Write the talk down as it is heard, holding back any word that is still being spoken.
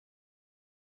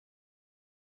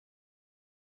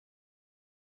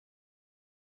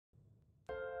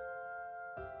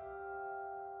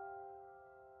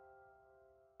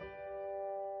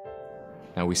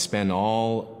Now we spend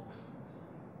all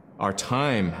our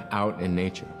time out in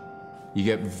nature. You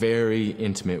get very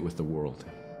intimate with the world.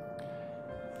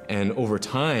 And over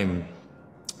time,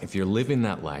 if you're living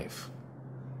that life,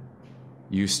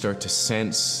 you start to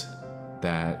sense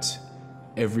that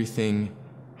everything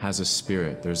has a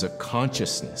spirit. There's a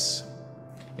consciousness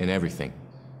in everything.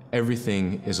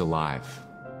 Everything is alive.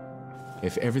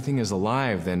 If everything is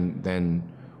alive, then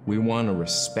we want to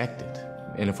respect it.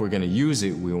 And if we're going to use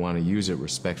it, we want to use it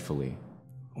respectfully.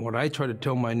 What I try to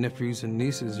tell my nephews and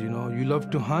nieces, you know, you love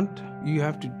to hunt, you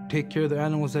have to take care of the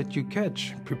animals that you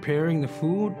catch, preparing the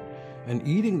food and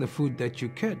eating the food that you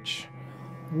catch.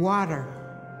 Water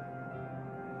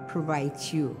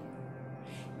provides you.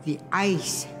 The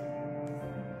ice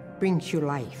brings you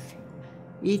life.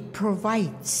 It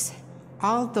provides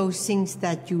all those things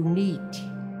that you need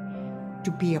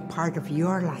to be a part of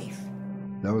your life.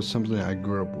 That was something I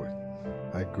grew up with.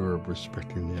 I grew up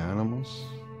respecting the animals.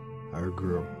 I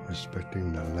grew up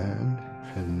respecting the land.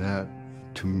 And that,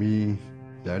 to me,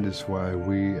 that is why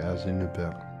we as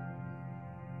Inupiaq,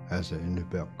 as an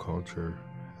Inupiaq culture,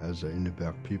 as an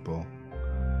Inupiaq people,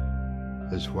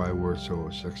 is why we're so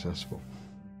successful.